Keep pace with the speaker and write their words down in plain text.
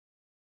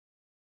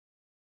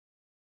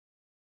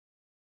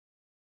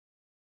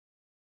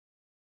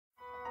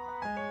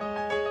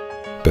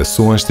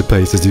Pessoas de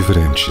países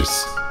diferentes,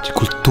 de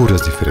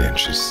culturas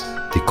diferentes,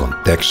 de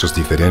contextos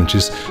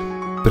diferentes,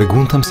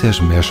 perguntam-se as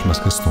mesmas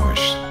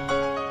questões.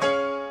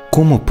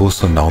 Como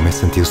posso não me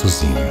sentir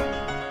sozinho?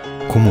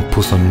 Como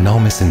posso não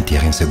me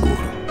sentir inseguro?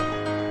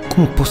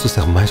 Como posso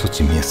ser mais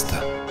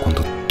otimista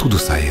quando tudo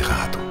sai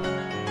errado?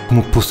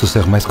 Como posso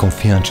ser mais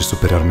confiante e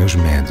superar meus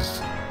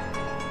medos?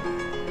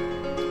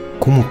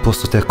 Como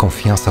posso ter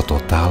confiança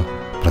total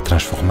para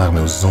transformar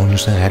meus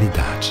sonhos em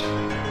realidade?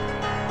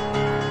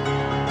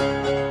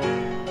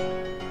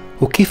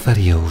 O que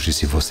faria hoje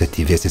se você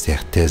tivesse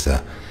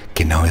certeza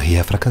que não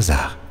iria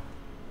fracassar?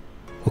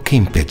 O que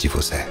impede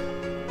você?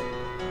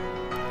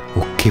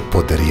 O que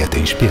poderia te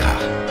inspirar?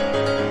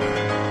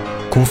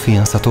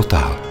 Confiança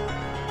total.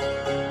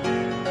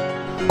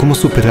 Como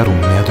superar o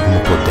medo como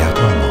poder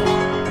do amor?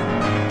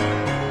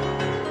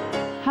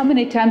 How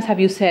many times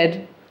have you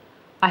said,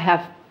 I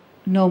have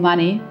no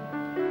money,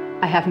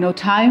 I have no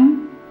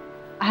time,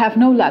 I have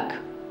no luck?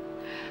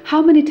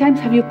 How many times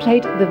have you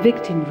played the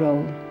victim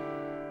role?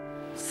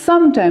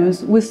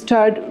 Sometimes we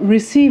start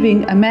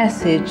receiving a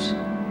message,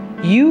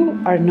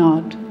 you are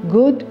not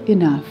good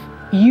enough.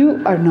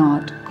 You are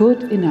not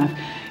good enough.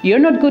 You're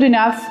not good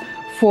enough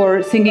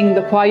for singing in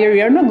the choir.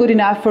 You're not good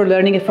enough for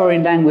learning a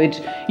foreign language.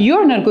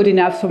 You're not good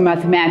enough for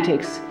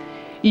mathematics.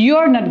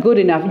 You're not good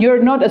enough.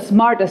 You're not as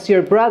smart as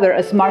your brother,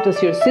 as smart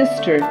as your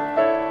sister.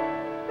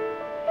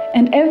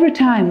 And every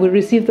time we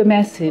receive the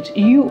message,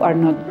 you are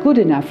not good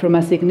enough from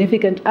a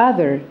significant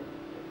other,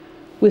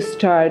 we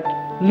start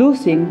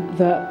losing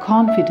the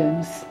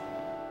confidence.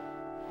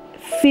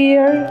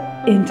 Fear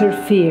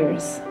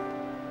interferes.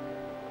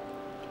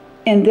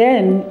 And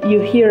then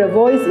you hear a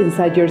voice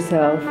inside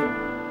yourself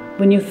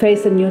when you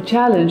face a new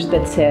challenge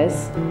that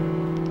says,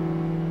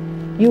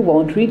 you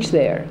won't reach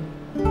there.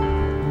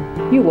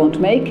 You won't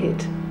make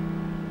it.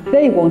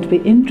 They won't be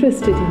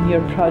interested in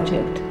your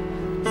project.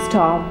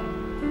 Stop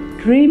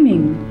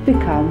dreaming.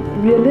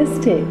 Become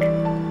realistic.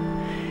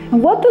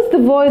 And what does the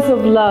voice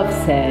of love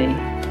say?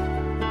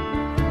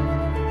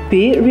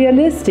 Be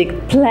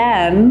realistic.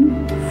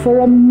 Plan for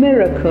a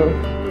miracle.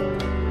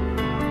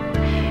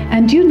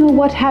 And you know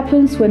what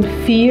happens when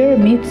fear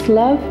meets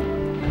love?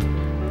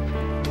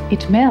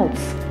 It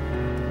melts.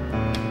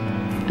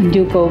 And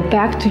you go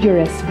back to your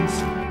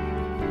essence.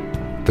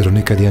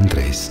 Verônica de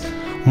Andrés,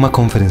 uma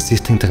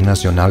conferencista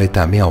internacional e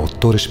também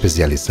autora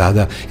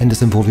especializada em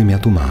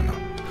desenvolvimento humano.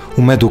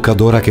 Uma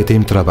educadora que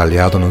tem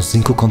trabalhado nos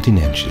 5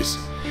 continentes,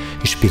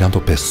 inspirando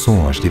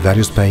pessoas de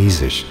vários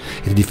países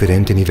e de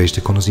diferentes níveis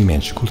de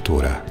conhecimento e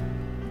cultura.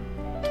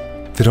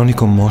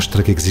 Verônica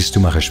mostra que existe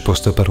uma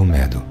resposta para o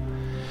medo,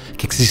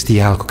 que existe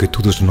algo que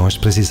todos nós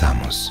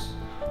precisamos.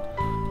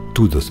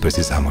 Todos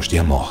precisamos de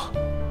amor.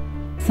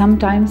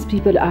 Sometimes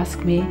people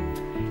ask me,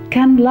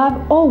 can love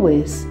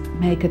always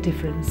make a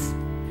difference?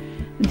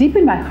 Deep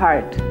in my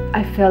heart,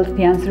 I felt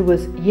the answer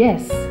was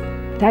yes.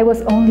 But I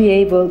was only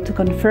able to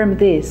confirm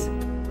this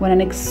when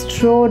an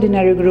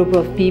extraordinary group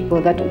of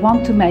people that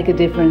want to make a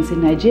difference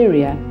in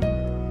Nigeria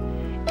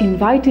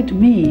invited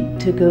me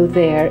to go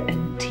there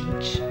and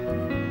teach.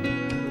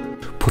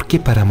 Por que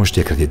paramos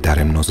de acreditar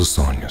em nossos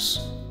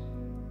sonhos?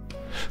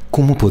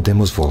 Como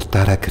podemos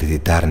voltar a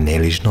acreditar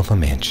neles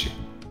novamente?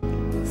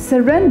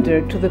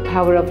 Surrender to the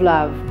power of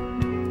love.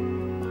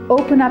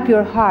 Open up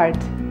your heart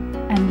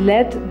and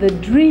let the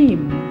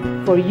dream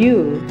for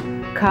you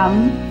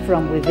come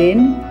from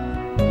within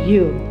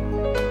you.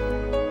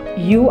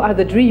 You are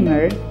the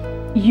dreamer.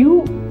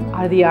 You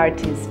are the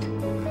artist.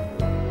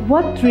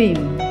 What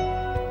dream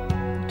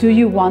do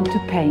you want to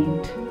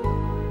paint?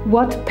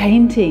 What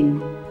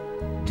painting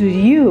do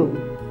you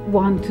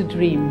want to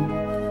dream?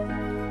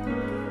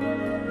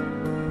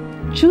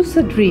 Choose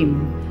a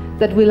dream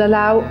that will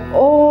allow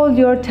all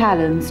your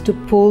talents to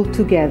pull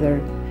together.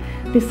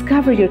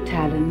 Discover your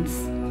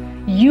talents.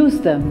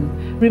 Use them.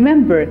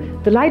 Remember,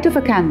 the light of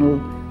a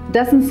candle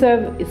doesn't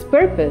serve its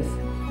purpose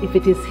if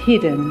it is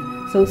hidden.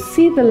 So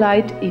see the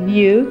light in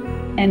you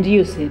and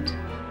use it.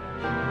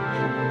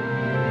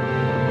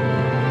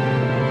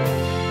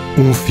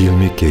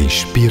 Filme que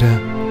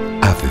inspira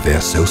a viver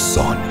seus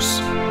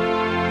sonhos.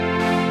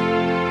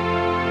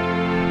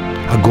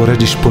 Agora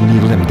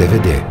disponível em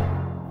DVD.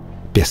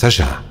 Peça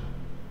já!